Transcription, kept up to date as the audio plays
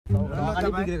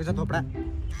अलि बिग्रेको छ थोपडा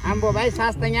आम्बो भाइ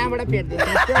सास त यहाँबाट फेर्दै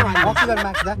अक्सिजन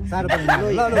माग्छ दा सारो पनि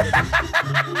ल ल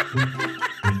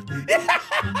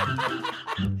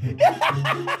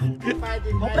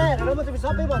थोपडा हेरेर म चाहिँ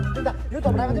सबै भन्छु त यो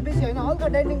थोपडामा चाहिँ बेसी होइन हल्का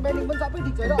डाइनिङ पनि सबै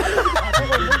ठिक छ र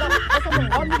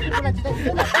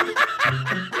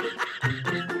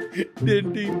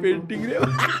डेन्टिङ पेन्टिङ रे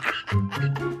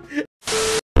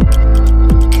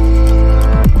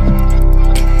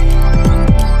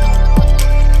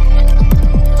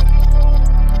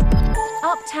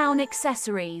Uptown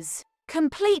Accessories.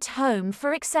 Complete home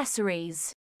for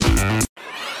accessories.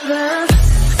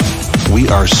 We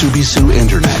are Subisu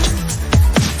Internet.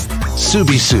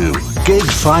 Subisu, gig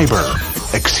fiber,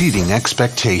 exceeding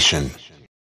expectation.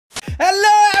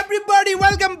 Hello everybody,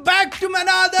 welcome back to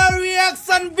another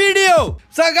reaction video.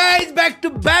 So guys, back to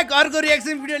back अर्को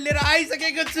reaction video लिएर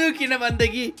आइसकेको छु किन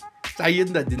भन्दाखेरि चाहियो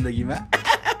नि त जिन्दगीमा.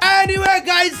 Anyway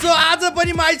guys, so आज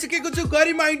पनि म आइसकेको छु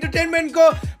गरिमा एन्टरटेनमेन्ट को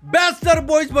Bachelor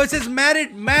Boys vs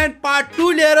Married Man part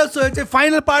 2 लिएर. सो यो चाहिँ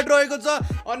फाइनल पार्ट रहेको छ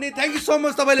अनि थ्यांक यू सो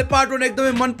मच तपाईले पार्ट 1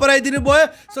 एकदमै मन पराइदिनु भयो.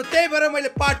 सो त्यही भएर मैले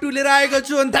पार्ट 2 लिएर आएको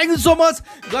छु अनि thank you so much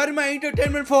Garima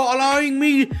entertainment for अलाउइङ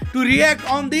me to react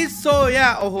on this. So या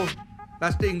ओहो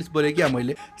लास्ट इंग्लिश बोले क्या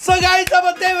मैले. सो गाइस अब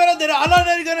त्यही भएर धेरै हल्ला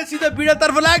नगरिकन सिधा भिडियो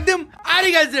तर्फ लाग्दियौ. Are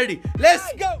you guys ready? Let's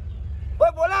go.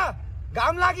 ओइ बोला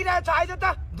घाम लागिरहेछ आइज त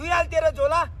दुई हाल तेरो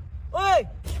झोला. ओइ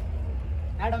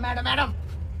म्याडम म्याडम म्याडम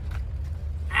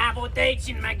अब त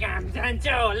एकछिनमा घाम जान्छ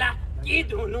होला के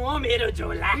धुनु हो मेरो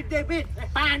झोला.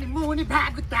 पानी मुनि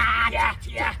भागु तारा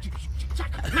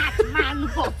मार्नु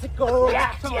बसेको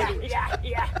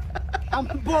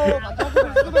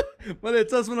मलाई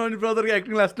चस्मा लाउने ब्रदरको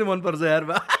एक्टिङ लास्टै मन पर्छ यार.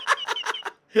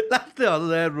 लास्टै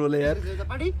हजुर यार ब्रोले यार.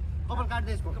 कपाल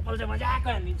काट्दै यसको कपाल चाहिँ मजाको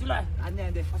हानिदिन्छु ल. हान्ने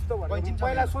हान्ने कस्तो भयो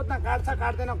पहिला सोध्न काट्छ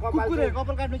काट्दैन कपाल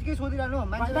कपाल काट्नु चाहिँ के सोधिरहनु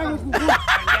मान्छे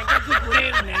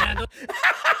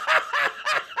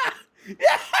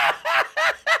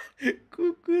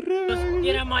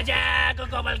तेरा मजाको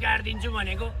कपाल काटिदिन्छु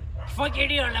भनेको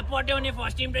केटीहरूलाई पट्याउने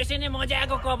फर्स्ट इम्प्रेसनै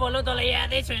मजाको कपाल हो. तँलाई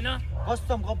यादै छैन?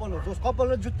 कस्टम कपाल हो जोस कपाल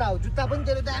र जुत्ता हो. जुत्ता पनि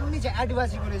तेरो दामी छ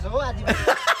आदिवासीको रहेछ हो. आदिवासी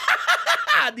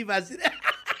आदिवासी रे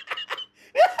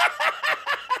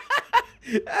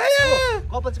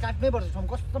कपाल चाहिँ काट्नै पर्छ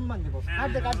कस्टम भनिदिएको.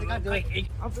 काट्दै काट्दै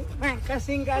काट्दै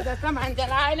सिङ्गा जस्तो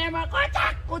मान्छेलाई अहिले म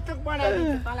कचाक कुचुक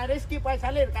बनाइदिन्छु. तँलाई रेस्क्यु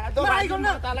पैसाले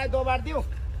तँलाई दोबार दिउ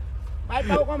भाइ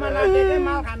टाउकोमा नाच्दै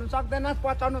माल खानु सक्दैनस्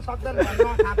पचाउनु सक्दैन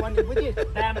थाहा पनि बुझिस्.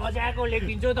 मजाको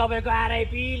लेखिदिन्छु तपाईँको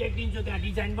आरआइपी लेखिदिन्छु त्यहाँ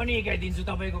डिजाइन पनि एकाइदिन्छु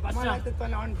तपाईँको. मलाई त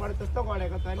तैँले अनपढ जस्तो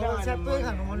गरेको तैँले स्याप्तै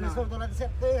खानु मन रहेछ. तँलाई त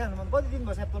स्याप्तै खानु मन कति दिन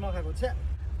भयो स्याप्तो नखाएको छ.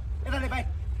 यता भाइ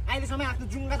अहिलेसम्म आफ्नो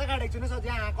जुङ्गा त काटेको छुइनँ सर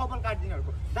यहाँ कपाल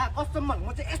काटिदिनेहरूको दा कस्टम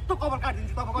म चाहिँ यस्तो कपाल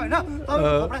काटिदिन्छु तपाईँको होइन.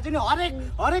 तपाईँको थोपडा चाहिँ नि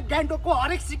हरेक गान्तोकको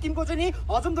हरेक सिक्किमको चाहिँ नि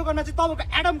हजम दोकानमा चाहिँ तपाईँको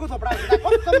एडमको थोपडा हुन्छ.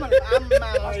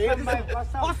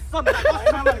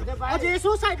 अझै यसो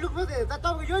साइड लुक पो त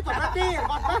तपाईँको यही थोपडा त्यही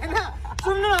हेयरकटमा होइन.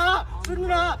 सुन्नु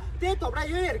न त्यही थोपडा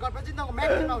यही हेयरकटमा चाहिँ तपाईँको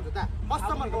म्याक्सिम आउँछ त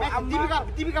कस्टमरको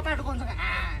दिपिका पाडुकोनसँग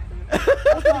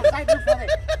साइड लुक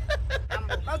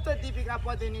कस्तो दिपिका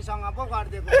पदेनीसँग पो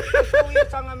गरिदिएको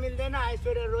उयोसँग मिल्दैन.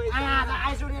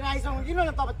 ऐश्वर्या राईसँग किन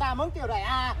न तपाईँ तामाङ त्यो राई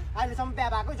अहिलेसम्म बिहा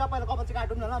भएको सबैले कपाल चाहिँ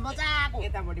काटौँ न ल मजाको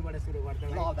यतापट्टिबाट सुरु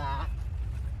गर्दै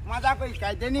मजाको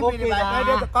हिर्काइदियो नि फेरि भाइ.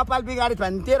 मैले त कपाल बिगारेछ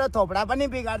भने तेरो थोपडा पनि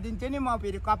बिगारिदिन्थ्यो नि म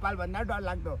फेरि कपाल भन्दा डर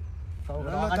लाग्दो.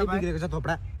 अलि बिग्रेको छ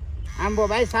थोपडा आम्बो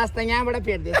भाइ सास त यहाँबाट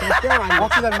फेर्दै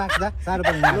अक्सिजन माग्छ दा सारो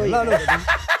पनि ल ल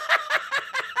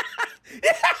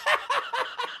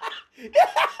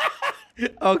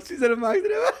अक्सिजन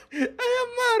माग्दै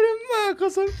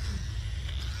कसम.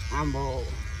 आम्बो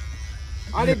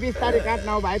अलि बिस्तारै काट्न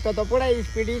हो भाइ त पुरै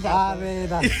स्पिडी छ.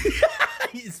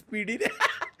 स्पिडी रे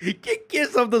के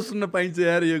शब्द सुन्न पाइन्छ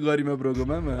यार यो गरिमा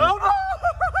ब्रोकोमा.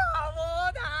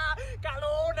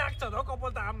 कालो नाक छ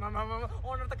कपाल त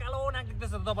अनुहार त कालो नाक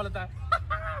देख्दैछ तपाईँले त.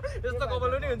 यस्तो कपाल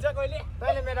पनि हुन्छ कहिले?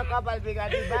 तैँले मेरो कपाल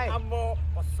बिगार्दिस् भाइ. आम्बो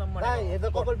कसम भाइ हेर्दा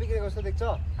कपाल बिग्रेको जस्तो देख्छ.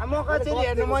 म कसरी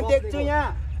हेर्नु म देख्छु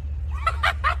यहाँ.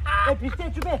 ए फिस्टे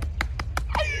चुपे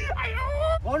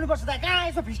गर्नुपर्छ त कहाँ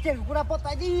यसो फिस्टेहरूको कुरा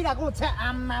बताइदिइरहेको छ.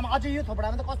 आम्मा अझै यो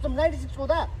थोपडामा त कस्टम 96 हो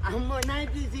त.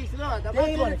 96 ल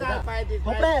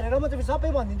थोपडा हेरेर म चाहिँ सबै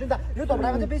भनिदिन्छु नि त. यो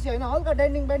थोपडामा चाहिँ बेसी होइन हल्का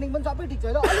डाइनिङ पनि सबै ठिक छ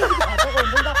र अलिकति खर्चको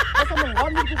हुन्छ नि त. कस्टमर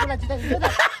गर्नेको कुरा चिताइदिन्छ त.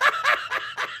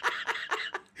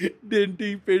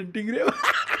 डेन्टिङ पेन्टिङ रे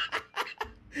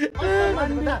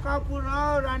रणवीर कपुर हो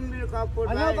रणवीर कपुर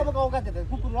अनि तपाईको औकात हेर्दा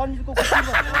कुकुर रणवीरको कुकुर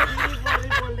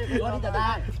भन्नु दादा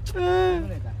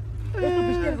यस्तो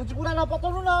बिस्टेरको चाहिँ कुरा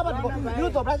नपताउनु न भनेको यो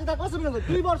थोपडा चाहिँ कसरी हुन्छ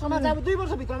 2 वर्षमा चाहिँ अब 2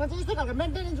 वर्ष भित्रमा चाहिँ यस्तो खालको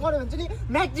मेन्टेनेन्स गर्यो भने चाहिँ नि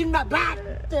म्याक्जिनमा ब्ल्याक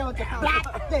चाहिँ हुन्छ ब्ल्याक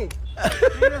चाहिँ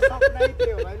मेरो सपनै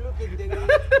थियो भाइ लु किन्दैन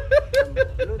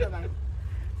लु त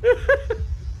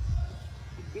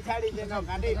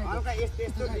नकाटे हल्का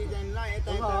यस्तो डिजाइन ल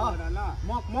यता यता ल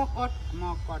मकट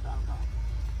हल्का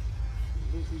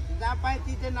जहाँ पाए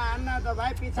तिते नहान्न त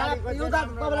भाइ पछाडिको एउटा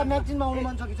तपाईँलाई म्यागजिनमा आउनु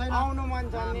मन छ कि छैन आउनु मन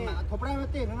छ नि थोप्रै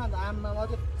मात्रै हेर्नु न आम्मा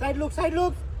अझै साइड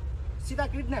लुक सिधा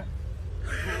क्रिट्न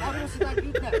अरू सिधा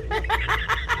क्रिट्न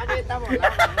अब यता होला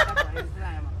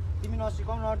तिमी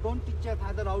नसिकाउ न don't teach your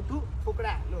father how to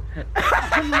कुखुरा हाल्नु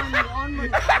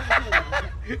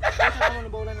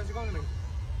बाउलाई नसिकाउनु भाइ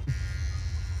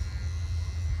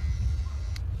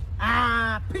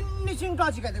फिनिसिङ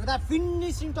टच सिकाइदिएको दा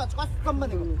फिनिसिङ टच कस्टम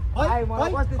भनेको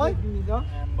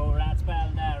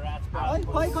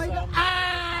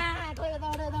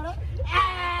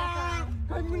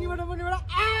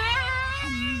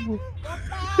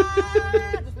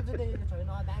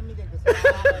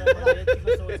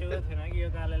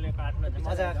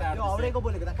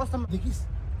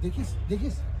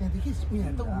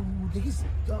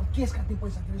केस काट्ने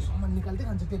पैसा सामान निकाल्दै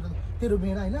खान्छ तेरो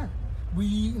भेडा होइन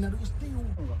यिनीहरू यस्तै हो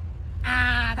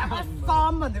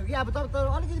कसम भनेको कि अब तर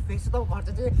अलिकति फिक्स त खर्च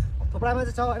चाहिँ थोप्रामा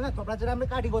चाहिँ छ होइन थोप्रा चाहिँ राम्रै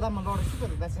काटी गोदाममा लडेको छु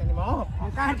त सानीमा हो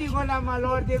काटी गोलामा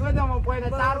लडिदिएको त म पहिला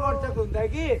 4 वर्षको हुँदा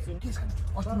कि केस काट्ने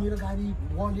अस्ति मेरो गाडी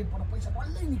वालेटबाट पैसा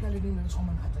डल्लै निकालेर यिनीहरू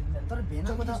सामान खान्छ तर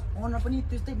भेनाको त ओनर पनि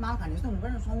त्यस्तै माल खाने जस्तो हुनु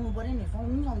पऱ्यो सुहाउनु पऱ्यो नि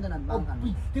सुहाउनु सक्दैन माल खानु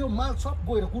त्यो माल सब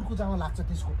गएर कुर्कुचामा लाग्छ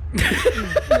त्यसको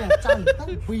चाल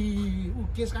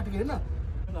केस काटेको हेर्न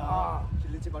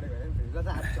चिल्ली चाहिँ बढेको होइन फेरि ल अब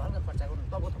हल्का खर्चा गर्नु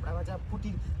तब थोप्रामा चाहिँ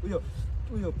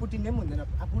उयो पुटिन पनि हुँदैन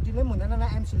पुटिन पनि हुँदैन न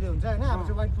एमसीले हुन्छ होइन अब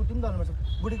चाहिँ वाइट पुटिन पनि गर्नुपर्छ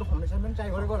बुढीको फाउन्डेसन पनि ट्राई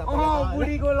गरेको होला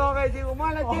बुढीको लगाइदिएको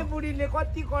मलाई त्यो बुढीले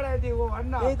कति कराइदिएको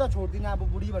भन्न त्यही त छोड्दिनँ अब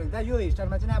बुढी भनेको त यो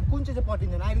हेयरस्टाइलमा चाहिँ अब कुन चाहिँ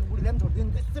पटिँदैन अहिलेको बुढीले पनि छोड्दिनु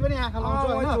त्यसै पनि आँखा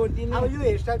लाउँछ होइन अब यो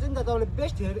हेयरस्टाइल चाहिँ नि त तपाईँले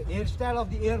best hairstyle of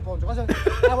the year पाउँछ कसरी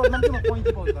अब मान्छे म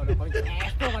 35 पाउँछ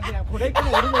यस्तो गरिदिनु खुदै किन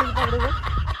हेर्नु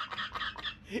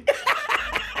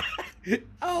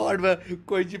अवार्डमा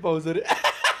कैची पाउँछ अरे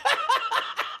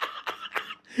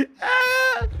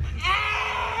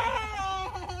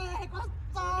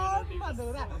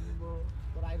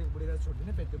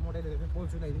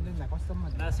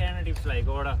सानो टिप्स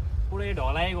लागेको एउटा पुरै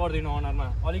ढलाइ गरिदिनु अनुहारमा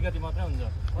अलिकति मात्रै हुन्छ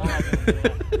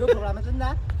यो थोप्रामा चाहिँ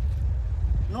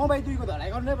 9/2 को धडाइ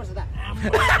गर्नै पर्छ त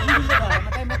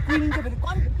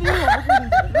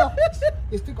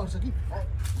यस्तै गर्छ कि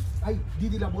भाइ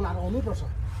दिदीलाई बोलाएर आउनै पर्छ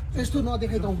यस्तो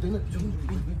नदेखाइ त हुँदैन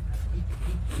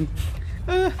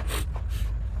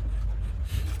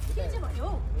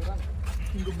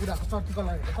तिम्रो बुढाको चर्तीको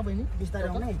लागि तपाईँ नि बिस्तारै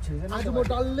आउनु आज म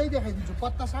डल्लै देखाइदिन्छु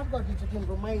पत्ता साफ गरिदिन्छु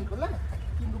तिम्रो माइन्डको ल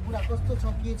तिम्रो बुढा कस्तो छ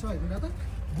के छ हेर्नु त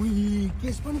बुई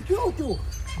केस पनि के हो त्यो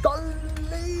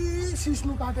डल्लै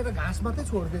सिस्नु काटेर घाँस मात्रै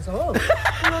छोड्दैछ हो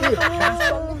घाँस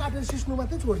डल्लै काटेर सिस्नु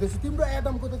मात्रै छोड्दैछ तिम्रो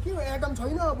एडमको त के हो एडम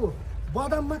छैन अब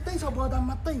बदाम मात्रै छ बदाम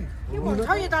मात्रै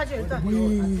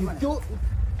त्यो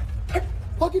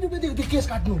कति रुपियाँ दिएको त्यो केस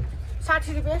काट्नु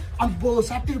 60 रुपैयाँ अब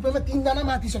 60 रुपियाँमा 3 जना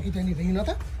माथिसक्यो त्यहाँनिर हिँड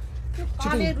त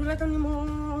कालेहरूलाई त नि म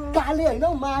काले होइन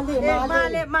माले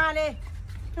माले माले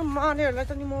मालेहरूलाई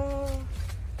त नि म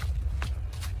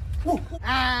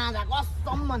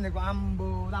कसम भनेको आम्बो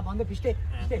दा भन्दै फिस्टे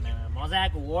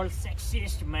मजाको वर्ल्ड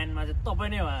सेक्सिएस्ट म्यानमा चाहिँ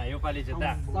तपाईँ नै हो योपालि चाहिँ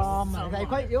त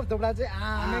खै यो थोप्रा चाहिँ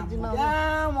म्यागजिनमा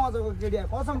कहाँ मजाको केडिया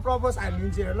कसम प्रपोज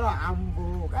हालिदिन्छु ल आम्बो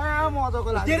कहाँ मजाको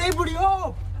लाग्छ तेरै बुढी हो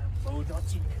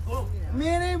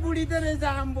मेरै बुढी त रहेछ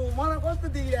आम्बो मलाई कस्तो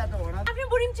देखिरहेको छ भन आफ्नो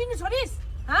बुढी चिन्नु छोडिस्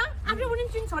आफ्नो बुढी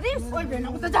चिन्नु छोडिस् ओइ भेना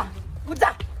उता जा उता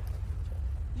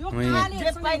यो काले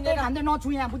जे पाइदै खाँदै नछु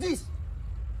यहाँ बुझिस्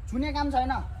छुने काम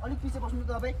छैन अलिक पछि बस्नु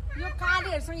तपाईँ यो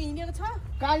कालेहरुसँग हिँडेको छ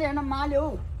काले होइन माले हो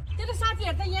तेरो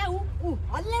साथीहरु त यहाँ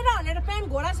हल्लेर प्यान्ट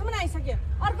घोडासम्म आइसक्यो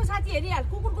अर्को साथी हेरिहाल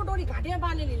कुकुरको डोरी घाँटीमा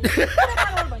बाँधेर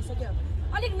भइसक्यो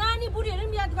अलिक नानी बुढीहरू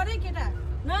पनि याद गरे केटा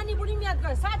नानी बुढी पनि याद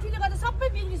गरे साथीले गर्दा सबै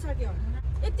बिग्रिसक्यो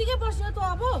यतिकै बस्यो त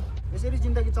अब यसरी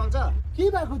जिन्दगी चल्छ के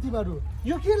भएको तिमीहरू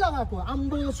यो के लगाएको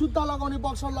आम्बो शुद्ध लगाउने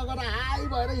बक्सर लगाएर हाई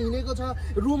भएर हिँडेको छ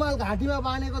रुमाल घाँटीमा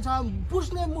बाँधेको छ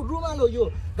पुस्ने रुमाल हो यो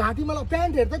घाँटीमा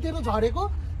प्यान्ट हेर्दा तेरो झरेको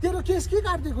तेरो केस के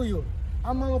काटिदिएको यो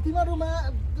आम्मा तिमीहरूमा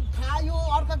खायो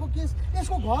अर्काको केस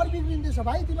यसको घर बिग्रिँदैछ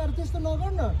भाइ तिमीहरू त्यस्तो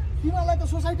नगर न तिमीहरूलाई त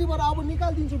सोसाइटीबाट अब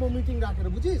निकालिदिन्छु म मिटिङ राखेर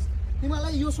बुझिस्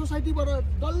तिमीहरूलाई यो सोसाइटीबाट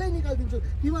डल्लै निकालिदिन्छु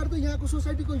तिमीहरू त यहाँको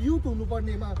सोसाइटीको युथ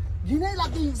हुनुपर्नेमा घिनै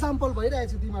लाग्ने इक्जाम्पल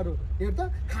भइरहेछ तिमीहरू हेर त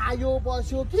खायो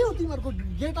बस्यो के हो तिमीहरूको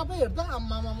गेटअपै हेर त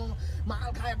आम्मामा माल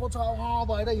खाएको छ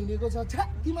भएर हिँडेको छ छ्या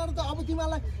तिमीहरू त अब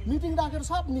तिमीहरूलाई मिटिङ राखेर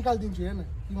सब निकालिदिन्छु हेर्न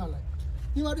तिमीहरूलाई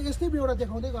तिमीहरू यस्तै बेहोरा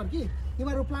देखाउँदै गर कि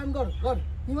तिमीहरू प्लान गर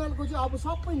तिमीहरूको चाहिँ अब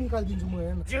सबै निकालिदिन्छु म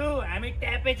हेर्न जो हामी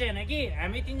ट्यापै चाहिँ होइन कि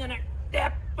हामी तिनजना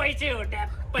ट्यापै चाहिँ हो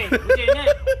ट्यापै बुझेन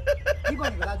के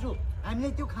भनेको दाजु हामीले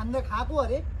त्यो खाँदा खाएको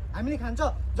अरे हामीले खान्छ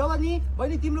जब नि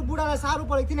बहिनी तिम्रो बुढालाई साह्रो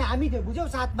परेको थियो नि हामी थियो बुझ्यौ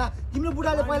साथमा तिम्रो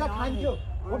बुढाले पहिला खान्थ्यो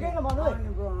हो कि होइन भन्नु है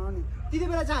त्यति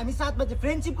बेला चाहिँ हामी साथमा चाहिँ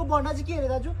फ्रेन्डसिपको बन्ड चाहिँ के अरे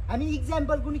दाजु हामी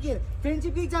इक्जाम्पल कुनै के अरे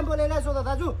फ्रेन्डसिपको इक्जाम्पल यसलाई सोध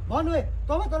दाजु भन्नु है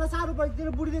तँलाई साह्रो पऱ्यो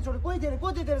तेरो बुढीले छोड्यो कोही थिएन को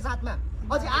थियो तेरो साथमा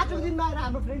अझै आजको दिनमा आएर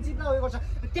हाम्रो फ्रेन्डसिपलाई उयो गर्छ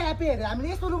ट्यापे हेरेर हामीले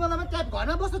यस्तो लुगामा ट्याप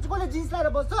घरमा बस्छ कसले जिन्स लाएर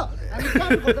बस्छ हामी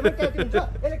ट्याप खोज्दामा ट्यापे हुन्छ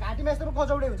यसले घाँटीमा यस्तो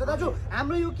गजौडे हुन्छ दाजु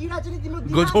हाम्रो यो किरा चाहिँ तिम्रो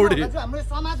गजौडे। दाजु हाम्रो यो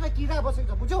समाजमा किरा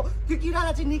बसेको छ बुझ्यौ त्यो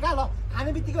किरालाई चाहिँ निकाल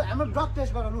खाने बित्तिकै हाम्रो ड्रग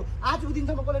टेस्ट गर लु आजको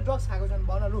दिनसम्म कसले ड्रग्स खाएको छन्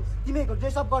भन लु तिमीहरूको जे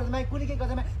सब गर्दैमा कुनै के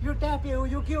गर्दैमा यो ट्यापे हो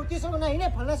यो के हो त्योसँग नहिने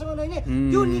फल्नासँग नहिने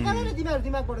त्यो निकाल न तिमीहरू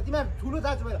दिमागबाट तिमीहरू ठुलो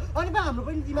दाजु भएर अनि पो हाम्रो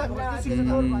पनि दिमागबाट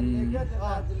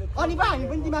अनि पो हामी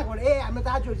पनि दिमागबाट ए हाम्रो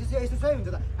दाजुहरू चाहिँ यस्तो सही हुन्छ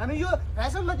त हामी यो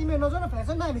फेसनमा तिमीहरू नजाऊ न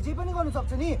फेसनमा हामी जे पनि गर्नु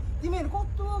सक्छ नि तिमीहरू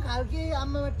कस्तो खालके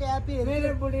आमामा ट्यापे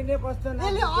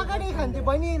यसले अगाडि खान्थ्यो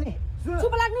बहिनी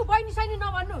चुप लाग्नु बहिनी सैनी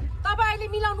नभन्नु तपाईँ अहिले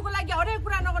मिलाउनुको लागि हरेक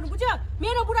कुरा नगर्नु बुझ्यो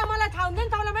मेरो कुरा मलाई थाहा हुँदैन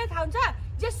तपाईँलाई पनि थाहा हुन्छ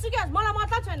जेसुकै होस् मलाई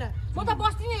मतलब छैन म त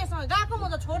बस्दिनँ यससँग गएको म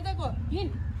त छोडिदिएको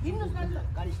हिँड्नुहोस् न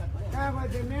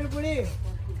मेरो बुढी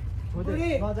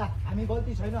नजा हामी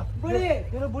गल्ती छैन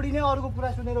तेरो बुढी नै अरूको कुरा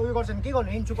सुनेर उयो गर्छन् के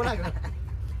गर्नु हिँड चुप लाग्यो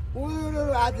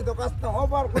आज त कस्तो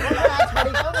ओभरको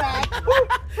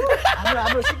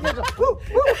हाम्रो सिग्नेचर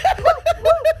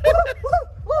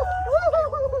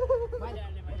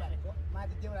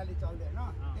माथि देउराली चल्दैन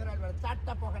देउरालीबाट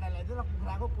 4टा पखेटा ल्याइदियो र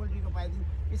कुखुराको पोल्ट्रीको पाइदिनु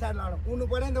पछाडि लगाएर कुनु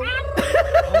पऱ्यो नि त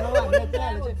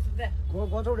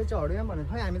गजौडे चाहिँ हड्यो भने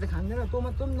खै हामी त खाँदैन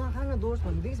तँ नखा न दोष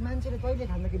भनेदेखि मान्छेले कहिले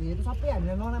खाँदाखेरि हेर्नु सबै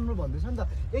हामीलाई नराम्रो भन्दैछ नि त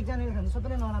एकजनाले खान्छ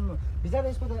सबैलाई नराम्रो बिचरा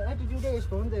यसको त एटिट्युडै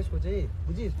यस्तो हो नि त यसको चाहिँ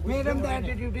बुझिस् मेरो पनि त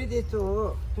एटिट्युडै त्यस्तो हो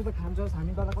त्यो त खान्छस्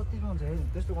हामी तँलाई कति खान्छ हेर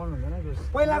त्यस्तो गर्नु हुँदैन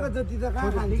पहिलाको जति त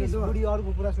कहाँ खान्छ बुढी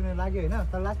अरूको कुरा सुनेर लाग्यो होइन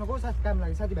तर लास्टमा को साथ काम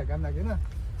लाग्यो साथीभाइ काम लाग्यो होइन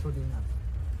छोडिदिनु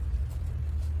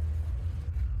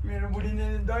मेरो बुढीले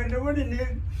दैन पनि नि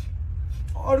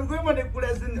अरूकै भने कुरा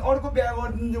सुन् अर्को बिहा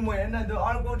गरिदिन्छु म हेर्न त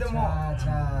अर्को त म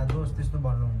अच्छा दोस्त त्यस्तो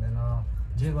भन्नु हुँदैन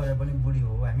जे गरे पनि बुढी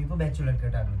हो हामी पो ब्याचलर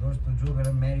केटाहरू दोस्त जो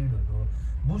गरेर म्यारिड हो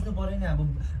बुझ्नु पऱ्यो नि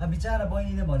अब बिचारा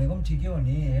बहिनीले भनेको पनि ठिकै हो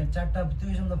नि 4टा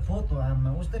त्योसँग त फोत हो आमा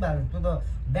उस्तै भएको त्यो त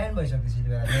ब्यान्ड भइसकेपछि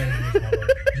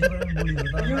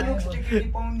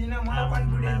पाउँदिन मलाई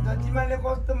कन्फिडेन्स छ तिमीले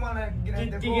कस्तो मलाई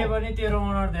त्यतिकै पनि तेरो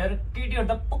अनुहार धेर केटीहरू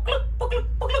त पक्लक पक्लक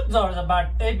पक्लक झर्छ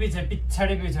बाटै पछाडि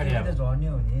झर्ने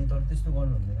हो नि तर त्यस्तो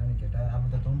गर्नु हुँदैन नि केटा अब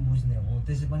त तँ पनि बुझ्ने हो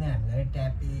त्यसै पनि हामीलाई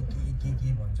ट्यापे के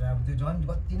भन्छ अब त्यो झन्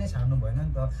कति नै छाड्नु भएन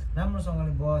नि त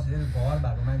राम्रोसँगले बस घर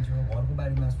भएको मान्छे हो घरको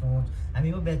बारेमा सोच हामी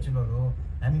हो ब्याचलर हो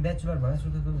हामी ब्याचलर भएर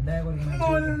सोध्दा त बिहा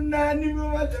गरेको नानीको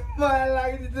मात्र माया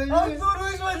लाग्दैछ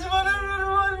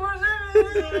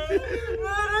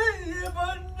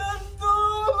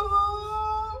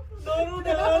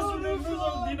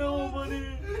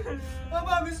अब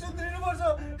हामी सुध्रिनुपर्छ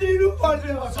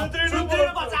दिनुपर्छ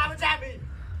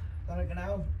तर केटा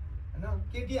हो होइन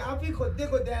केटी आफै खोज्दै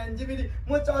हान्छ फेरि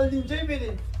म चलिदिन्छु है फेरि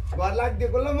घर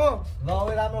लाग्दिएको ल म ल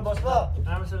राम्रो बस ल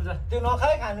राम्रो सुन्छ त्यो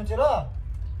नखाए खानु चाहिँ ल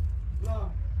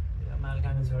माल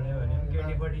खानु छोड्यो भने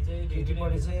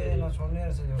केटीपट्टि चाहिँ नछोड्ने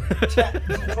रहेछ यो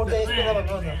छोड्दै यस्तो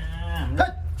गरेर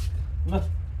ल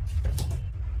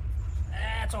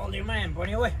चल्दैमा हेर्नु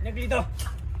पर्ने हो निक्ली त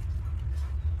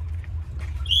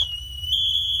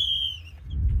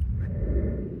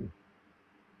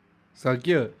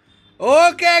सक्यो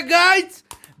okay guys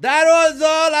that was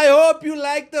all I hope you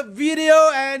liked the video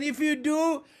and if you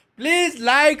do please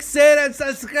like share and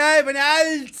subscribe and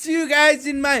I'll see you guys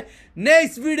in my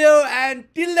next video and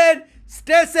till then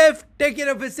stay safe take care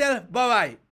of yourself bye bye